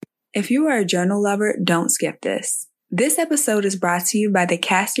If you are a journal lover, don't skip this. This episode is brought to you by the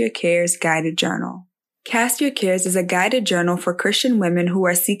Cast Your Cares Guided Journal. Cast Your Cares is a guided journal for Christian women who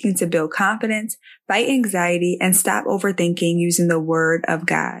are seeking to build confidence, fight anxiety, and stop overthinking using the Word of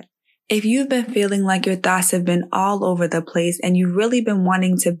God. If you've been feeling like your thoughts have been all over the place and you've really been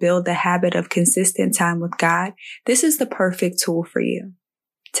wanting to build the habit of consistent time with God, this is the perfect tool for you.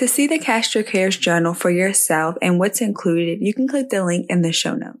 To see the Cast Your Cares journal for yourself and what's included, you can click the link in the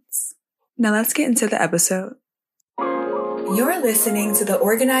show notes. Now let's get into the episode. You're listening to the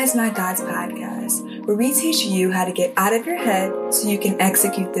Organize My Thoughts podcast, where we teach you how to get out of your head so you can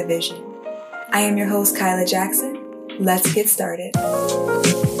execute the vision. I am your host, Kyla Jackson. Let's get started.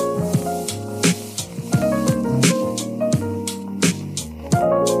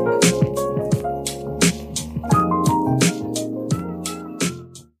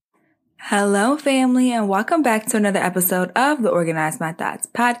 Hello, family, and welcome back to another episode of the Organize My Thoughts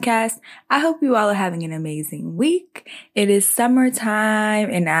podcast. I hope you all are having an amazing week. It is summertime,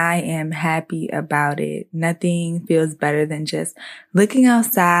 and I am happy about it. Nothing feels better than just looking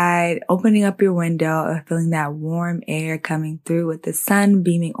outside, opening up your window, and feeling that warm air coming through with the sun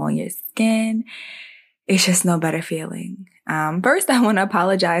beaming on your skin. It's just no better feeling. First, I want to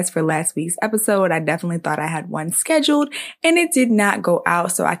apologize for last week's episode. I definitely thought I had one scheduled and it did not go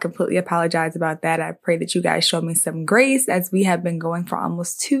out. So I completely apologize about that. I pray that you guys show me some grace as we have been going for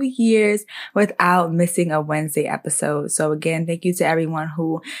almost 2 years without missing a Wednesday episode. So again, thank you to everyone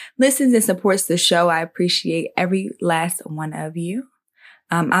who listens and supports the show. I appreciate every last one of you.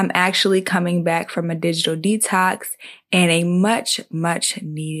 I'm actually coming back from a digital detox and a much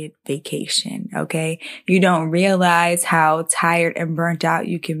needed vacation. Okay. You don't realize how tired and burnt out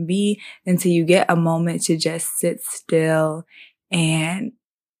you can be until you get a moment to just sit still and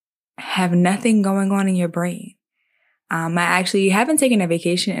have nothing going on in your brain. I actually haven't taken a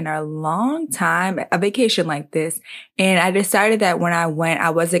vacation in a long time, a vacation like this. And I decided that when I went,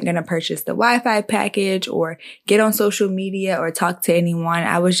 I wasn't going to purchase the Wi-Fi package or get on social media or talk to anyone.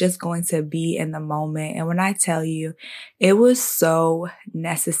 I was just going to be in the moment. And when I tell you, it was so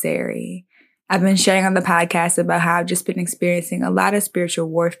necessary. I've been sharing on the podcast about how I've just been experiencing a lot of spiritual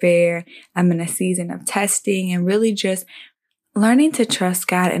warfare. I'm in a season of testing and really just learning to trust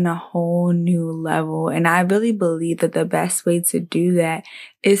God in a whole new level. And I really believe that the best way to do that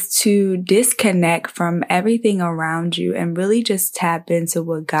is to disconnect from everything around you and really just tap into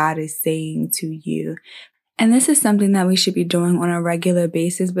what God is saying to you. And this is something that we should be doing on a regular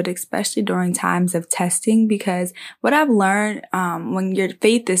basis, but especially during times of testing, because what I've learned, when your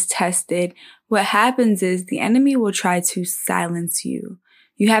faith is tested, what happens is the enemy will try to silence you.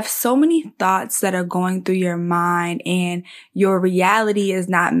 You have so many thoughts that are going through your mind and your reality is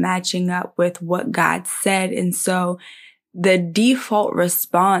not matching up with what God said. And so the default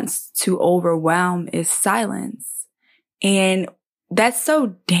response to overwhelm is silence. And that's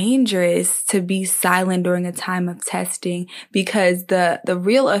so dangerous to be silent during a time of testing because the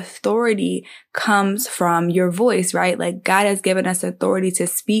real authority comes from your voice, right? Like God has given us authority to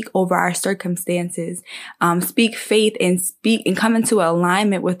speak over our circumstances, speak faith and come into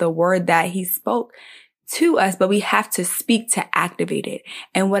alignment with the word that he spoke to us, but we have to speak to activate it.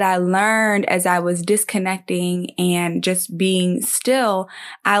 And what I learned as I was disconnecting and just being still,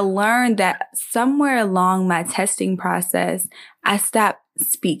 I learned that somewhere along my testing process, I stopped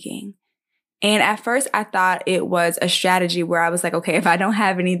speaking. And at first I thought it was a strategy where I was like, okay, if I don't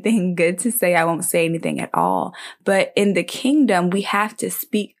have anything good to say, I won't say anything at all. But in the kingdom, we have to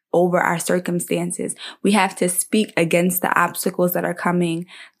speak over our circumstances. We have to speak against the obstacles that are coming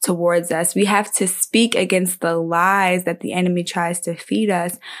towards us. We have to speak against the lies that the enemy tries to feed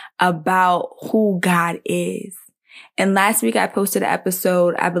us about who God is. And last week I posted an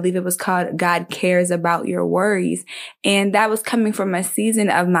episode, I believe it was called God Cares About Your Worries. And that was coming from a season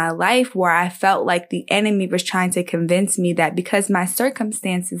of my life where I felt like the enemy was trying to convince me that because my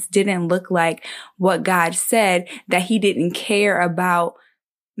circumstances didn't look like what God said, that he didn't care about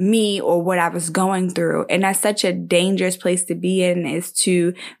me or what I was going through. And that's such a dangerous place to be in, is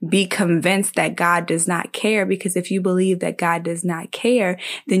to be convinced that God does not care. Because if you believe that God does not care,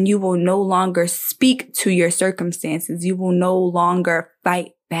 then you will no longer speak to your circumstances. You will no longer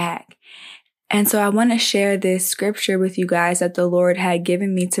fight back. And so I want to share this scripture with you guys that the Lord had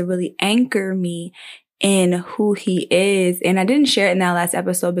given me to really anchor me in who he is. And I didn't share it in that last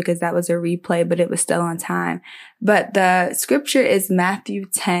episode because that was a replay, but it was still on time. But the scripture is Matthew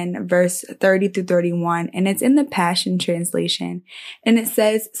 10, verse 30 through 31, and it's in the Passion Translation. And it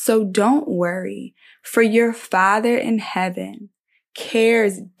says, "So don't worry, for your Father in heaven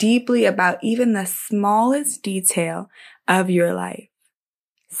cares deeply about even the smallest detail of your life."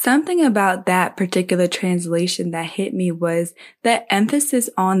 Something about that particular translation that hit me was the emphasis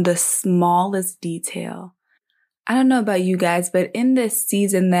on the smallest detail. I don't know about you guys, but in this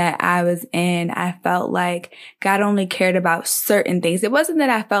season that I was in, I felt like God only cared about certain things. It wasn't that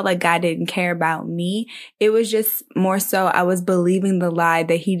I felt like God didn't care about me. It was just more so I was believing the lie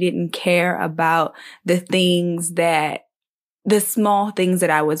that he didn't care about the small things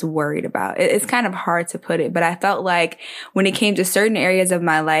that I was worried about. It's kind of hard to put it, but I felt like when it came to certain areas of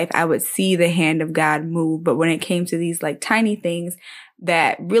my life, I would see the hand of God move. But when it came to these like tiny things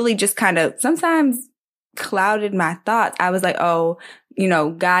that really just kind of sometimes clouded my thoughts, I was like, oh,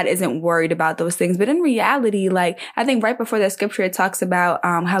 God isn't worried about those things. But in reality, like, I think right before that scripture, it talks about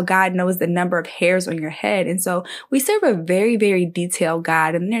how God knows the number of hairs on your head. And so we serve a very, very detailed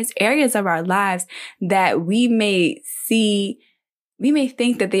God. And there's areas of our lives that we may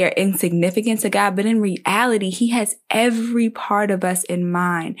think that they are insignificant to God, but in reality, he has every part of us in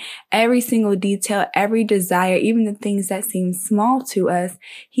mind, every single detail, every desire, even the things that seem small to us,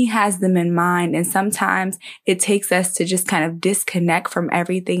 he has them in mind. And sometimes it takes us to just kind of disconnect from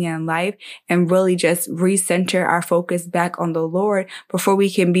everything in life and really just recenter our focus back on the Lord before we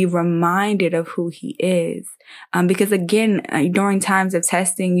can be reminded of who he is. Because again, during times of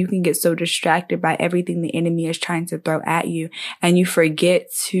testing, you can get so distracted by everything the enemy is trying to throw at you, and you forget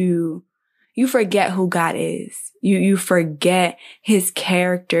who God is. You forget his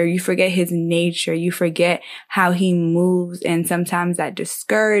character. You forget his nature. You forget how he moves. And sometimes that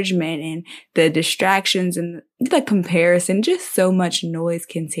discouragement and the distractions and the comparison, just so much noise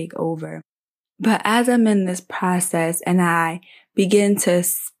can take over. But as I'm in this process and I begin to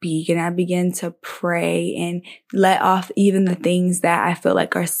speak and I begin to pray and let off even the things that I feel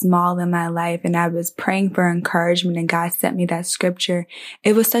like are small in my life, and I was praying for encouragement and God sent me that scripture,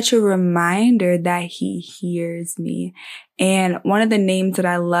 it was such a reminder that he hears me. And one of the names that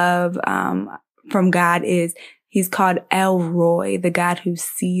I love from God is he's called El Roy, the God who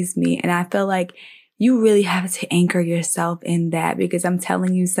sees me. And I feel like you really have to anchor yourself in that, because I'm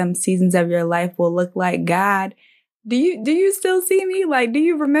telling you, some seasons of your life will look like, God, do you still see me? Like, do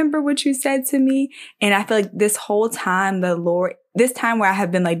you remember what you said to me? And I feel like this whole time, this time where I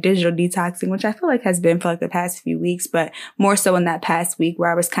have been like digital detoxing, which I feel like has been for like the past few weeks, but more so in that past week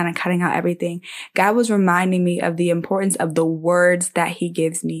where I was kind of cutting out everything, God was reminding me of the importance of the words that he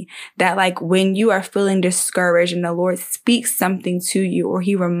gives me. That like when you are feeling discouraged and the Lord speaks something to you, or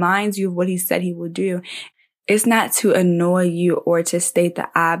he reminds you of what he said he will do, it's not to annoy you or to state the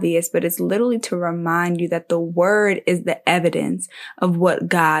obvious, but it's literally to remind you that the word is the evidence of what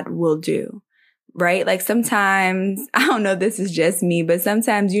God will do. Right? Like sometimes, I don't know, this is just me, but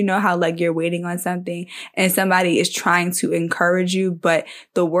sometimes how like you're waiting on something and somebody is trying to encourage you, but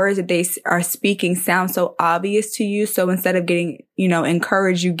the words that they are speaking sound so obvious to you. So instead of getting,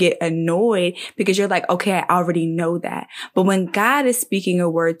 encouraged, you get annoyed because you're like, okay, I already know that. But when God is speaking a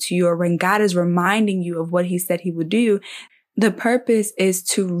word to you, or when God is reminding you of what he said he would do, the purpose is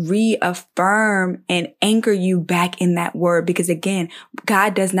to reaffirm and anchor you back in that word. Because again,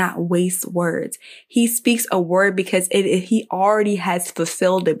 God does not waste words. He speaks a word because he already has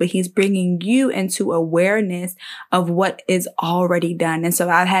fulfilled it, but he's bringing you into awareness of what is already done. And so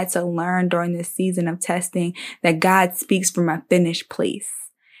I've had to learn during this season of testing that God speaks from a finished place.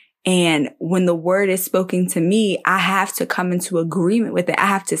 And when the word is spoken to me, I have to come into agreement with it. I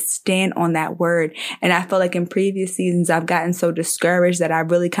have to stand on that word. And I feel like in previous seasons, I've gotten so discouraged that I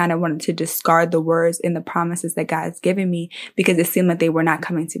really kind of wanted to discard the words and the promises that God has given me because it seemed like they were not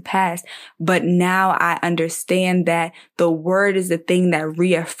coming to pass. But now I understand that the word is the thing that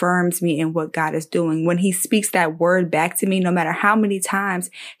reaffirms me in what God is doing. When he speaks that word back to me, no matter how many times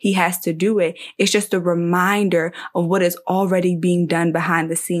he has to do it, it's just a reminder of what is already being done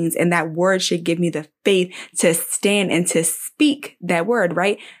behind the scenes. And that word should give me the faith to stand and to speak that word,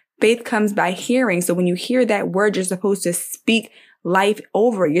 right? Faith comes by hearing. So when you hear that word, you're supposed to speak life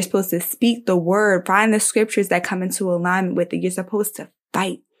over it. You're supposed to speak the word, find the scriptures that come into alignment with it. You're supposed to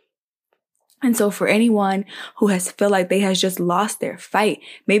fight. And so for anyone who has feel like they has just lost their fight,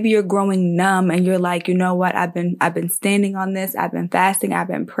 maybe you're growing numb and you're like, you know what? I've been standing on this. I've been fasting. I've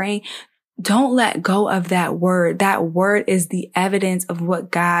been praying. Don't let go of that word. That word is the evidence of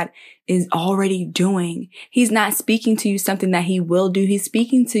what God is already doing. He's not speaking to you something that he will do. He's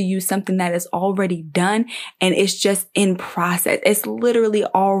speaking to you something that is already done, and it's just in process. It's literally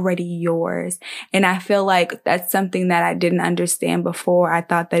already yours. And I feel like that's something that I didn't understand before. I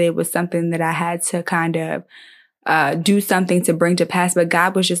thought that it was something that I had to kind of do something to bring to pass, but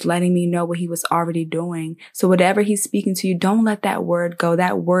God was just letting me know what he was already doing. So whatever he's speaking to you, don't let that word go.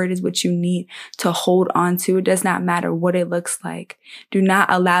 That word is what you need to hold on to. It does not matter what it looks like. Do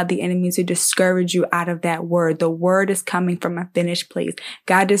not allow the enemy to discourage you out of that word. The word is coming from a finished place.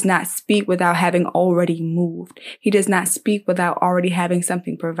 God does not speak without having already moved. He does not speak without already having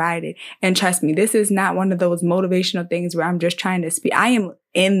something provided. And trust me, this is not one of those motivational things where I'm just trying to speak. I am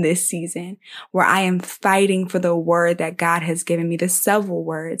in this season where I am fighting for the word that God has given me, the several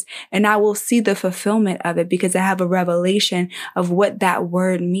words, and I will see the fulfillment of it because I have a revelation of what that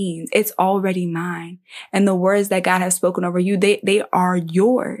word means. It's already mine. And the words that God has spoken over you, they are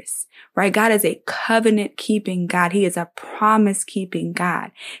yours, right? God is a covenant keeping God. He is a promise keeping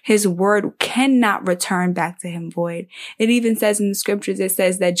God. His word cannot return back to him void. It even says in the scriptures, it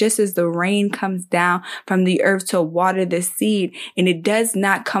says that just as the rain comes down from the earth to water the seed, and it does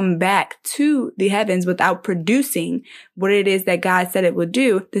not come back to the heavens without producing what it is that God said it would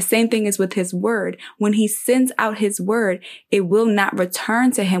do, the same thing is with his word. When he sends out his word, it will not return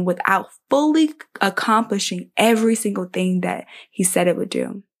to him without fully accomplishing every single thing that he said it would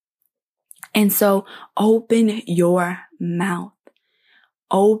do. And so open your mouth.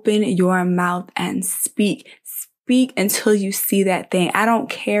 Open your mouth and speak. Speak until you see that thing. I don't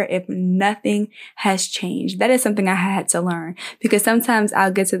care if nothing has changed. That is something I had to learn because sometimes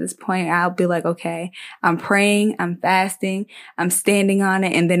I'll get to this point, I'll be like, okay, I'm praying, I'm fasting, I'm standing on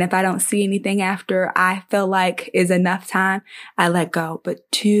it. And then if I don't see anything after I feel like is enough time, I let go. But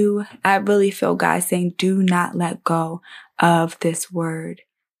I really feel God saying, do not let go of this word.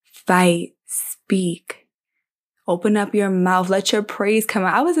 Fight, speak. Open up your mouth. Let your praise come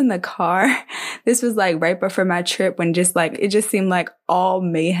out. I was in the car. This was like right before my trip when it just seemed like all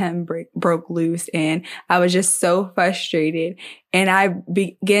mayhem broke loose. And I was just so frustrated. And I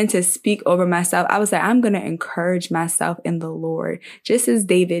began to speak over myself. I was like, I'm going to encourage myself in the Lord, just as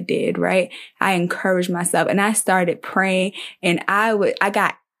David did, right? I encouraged myself and I started praying and I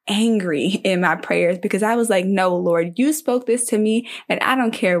got angry in my prayers because I was like, no, Lord, you spoke this to me and I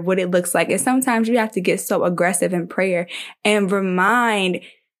don't care what it looks like. And sometimes you have to get so aggressive in prayer and remind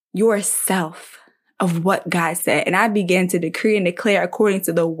yourself of what God said. And I began to decree and declare according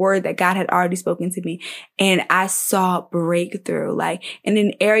to the word that God had already spoken to me. And I saw breakthrough, like in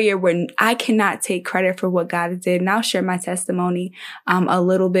an area where I cannot take credit for what God did. And I'll share my testimony a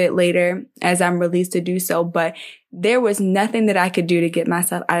little bit later as I'm released to do so. But there was nothing that I could do to get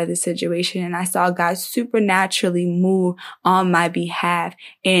myself out of the situation. And I saw God supernaturally move on my behalf.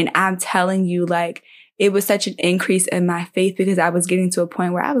 And I'm telling you, like, it was such an increase in my faith because I was getting to a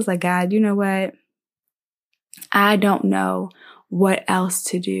point where I was like, God, you know what? I don't know what else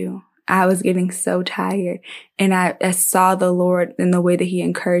to do. I was getting so tired and I saw the Lord in the way that he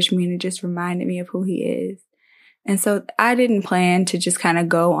encouraged me and it just reminded me of who he is. And so I didn't plan to just kind of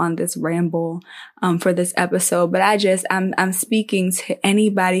go on this ramble for this episode, but I'm speaking to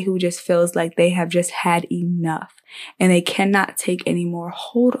anybody who just feels like they have just had enough and they cannot take anymore.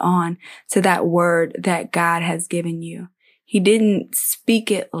 Hold on to that word that God has given you. He didn't speak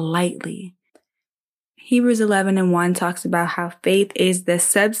it lightly. Hebrews 11:1 talks about how faith is the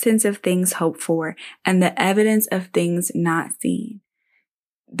substance of things hoped for and the evidence of things not seen.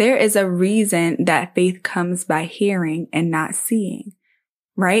 There is a reason that faith comes by hearing and not seeing,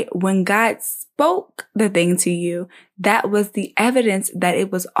 right? When God spoke the thing to you, that was the evidence that it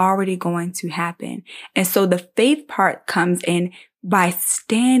was already going to happen. And so the faith part comes in by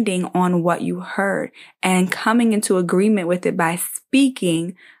standing on what you heard and coming into agreement with it by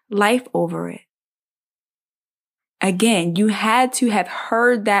speaking life over it. Again, you had to have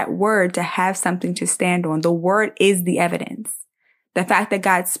heard that word to have something to stand on. The word is the evidence. The fact that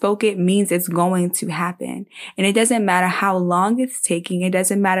God spoke it means it's going to happen. And it doesn't matter how long it's taking. It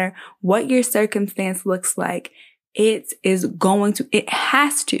doesn't matter what your circumstance looks like. It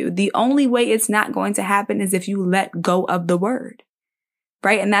has to. The only way it's not going to happen is if you let go of the word.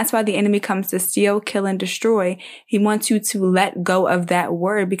 Right? And that's why the enemy comes to steal, kill, and destroy. He wants you to let go of that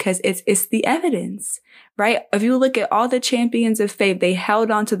word because it's the evidence, right? If you look at all the champions of faith, they held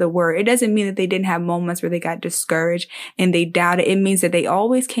on to the word. It doesn't mean that they didn't have moments where they got discouraged and they doubted. It means that they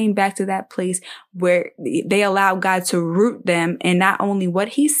always came back to that place where they allowed God to root them in not only what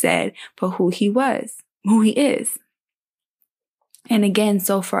he said, but who he is. And again,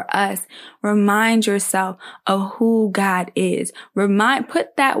 so for us, remind yourself of who God is.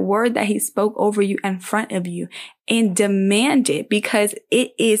 Put that word that he spoke over you in front of you and demand it because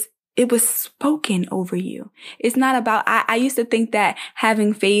it was spoken over you. It's not about, I used to think that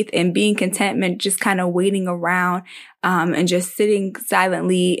having faith and being contentment, just kind of waiting around, and just sitting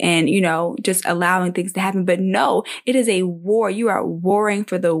silently and, just allowing things to happen. But no, it is a war. You are warring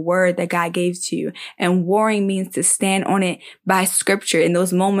for the word that God gave to you. And warring means to stand on it by scripture. In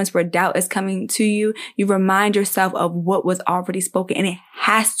those moments where doubt is coming to you, you remind yourself of what was already spoken, and it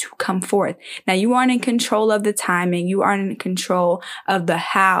has to come forth. Now, you aren't in control of the timing. You aren't in control of the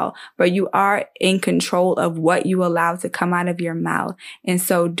how, but you are in control of what you allow to come out of your mouth. And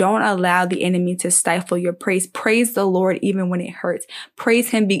so don't allow the enemy to stifle your praise. Praise the Lord even when it hurts. Praise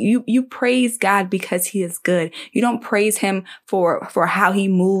him. You praise God because he is good. You don't praise him for how he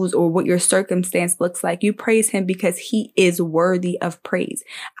moves or what your circumstance looks like. You praise him because he is worthy of praise.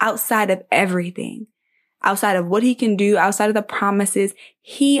 Outside of everything, outside of what he can do, outside of the promises,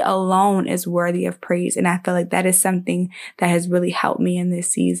 he alone is worthy of praise. And I feel like that is something that has really helped me in this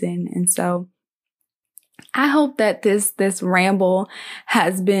season. And so I hope that this ramble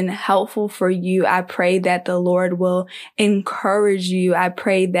has been helpful for you. I pray that the Lord will encourage you. I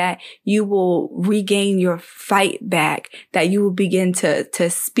pray that you will regain your fight back, that you will begin to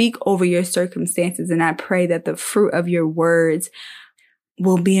speak over your circumstances. And I pray that the fruit of your words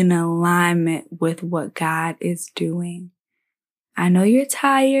will be in alignment with what God is doing. I know you're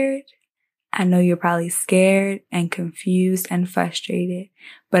tired. I know you're probably scared and confused and frustrated,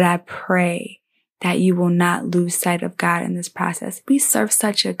 but I pray that you will not lose sight of God in this process. We serve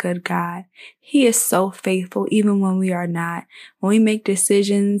such a good God. He is so faithful even when we are not. When we make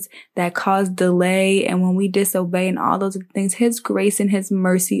decisions that cause delay and when we disobey and all those things, his grace and his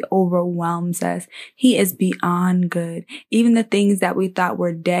mercy overwhelms us. He is beyond good. Even the things that we thought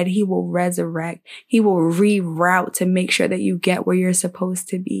were dead, he will resurrect. He will reroute to make sure that you get where you're supposed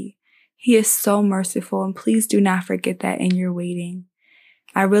to be. He is so merciful, and please do not forget that in your waiting.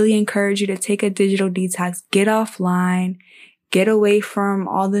 I really encourage you to take a digital detox, get offline, get away from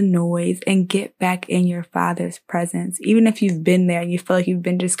all the noise, and get back in your Father's presence. Even if you've been there and you feel like you've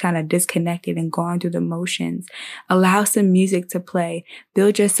been just kind of disconnected and going through the motions, allow some music to play.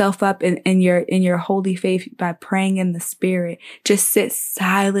 Build yourself up in your holy faith by praying in the Spirit. Just sit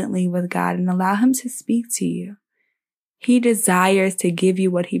silently with God and allow him to speak to you. He desires to give you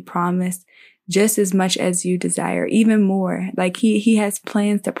what he promised, just as much as you desire, even more. Like he has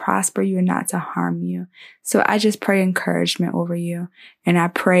plans to prosper you and not to harm you. So I just pray encouragement over you. And I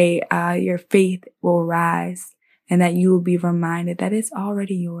pray your faith will rise and that you will be reminded that it's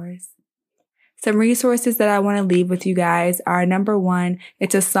already yours. Some resources that I want to leave with you guys are, number one,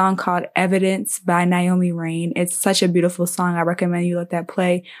 it's a song called Evidence by Naomi Rain. It's such a beautiful song. I recommend you let that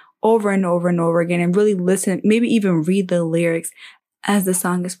play over and over and over again and really listen, maybe even read the lyrics as the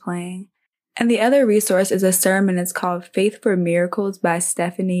song is playing. And the other resource is a sermon. It's called Faith for Miracles by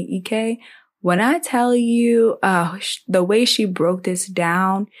Stephanie Ike. When I tell you, the way she broke this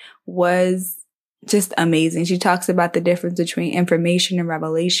down was just amazing. She talks about the difference between information and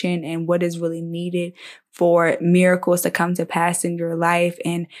revelation and what is really needed for miracles to come to pass in your life.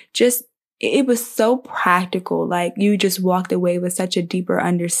 And just, it was so practical. Like you just walked away with such a deeper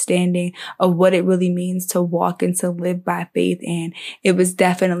understanding of what it really means to walk and to live by faith. And it was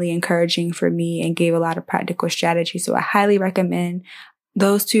definitely encouraging for me and gave a lot of practical strategy. So I highly recommend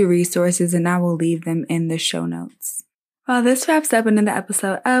those two resources, and I will leave them in the show notes. Well, this wraps up another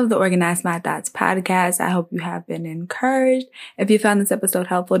episode of the Organize My Thoughts podcast. I hope you have been encouraged. If you found this episode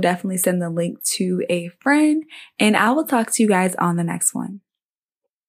helpful, definitely send the link to a friend, and I will talk to you guys on the next one.